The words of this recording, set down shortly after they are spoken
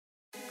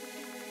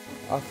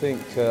I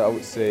think I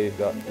would say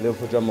that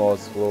Liverpool John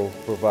Moores will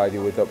provide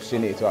you with the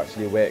opportunity to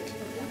actually work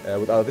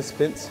with other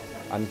disciplines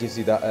and gives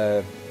you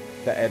that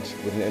edge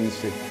within the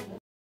industry.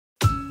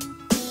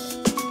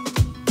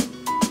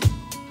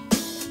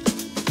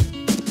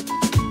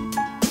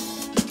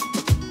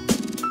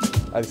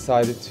 I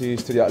decided to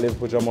study at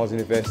Liverpool John Moores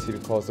University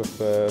because of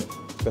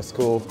the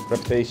school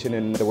reputation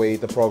and the way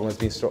the programme has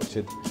been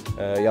structured.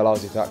 It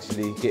allows you to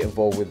actually get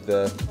involved with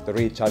the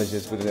real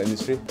challenges within the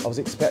industry. I was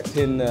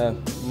expecting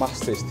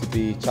Masters to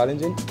be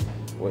challenging,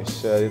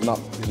 which did not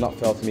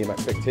fail to meet my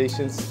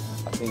expectations.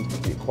 I think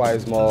it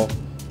requires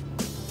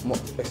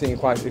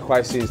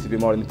requires students to be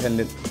more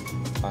independent,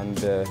 and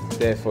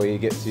therefore you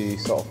get to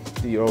sort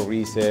of do your own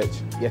research.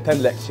 You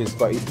attend lectures,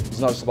 but it's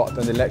not just about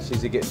attending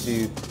lectures. You get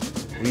to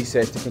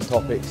research different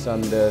topics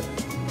and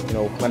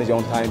manage your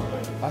own time.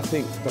 I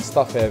think the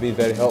staff here have been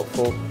very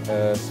helpful,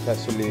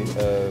 especially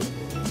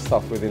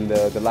staff within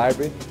the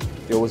library.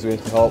 They're always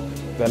willing to help.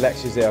 The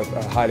lecturers there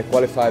are highly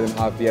qualified and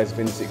have years of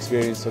industry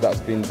experience, so that's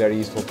been very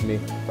useful for me.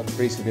 I've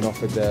recently been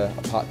offered a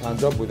part-time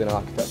job within an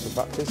architectural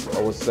practice.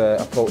 I was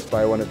approached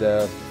by one of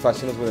the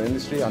professionals within the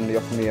industry and they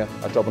offered me a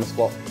job on the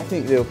spot. I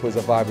think Liverpool is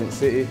a vibrant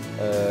city.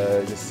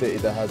 It's a city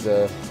that has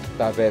a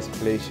diverse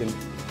population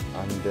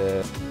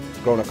and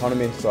growing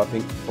economy, so I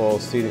think for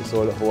students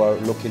who are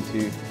looking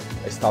to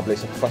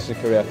establish a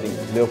professional career, I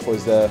think Liverpool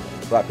is the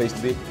right place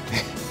to be.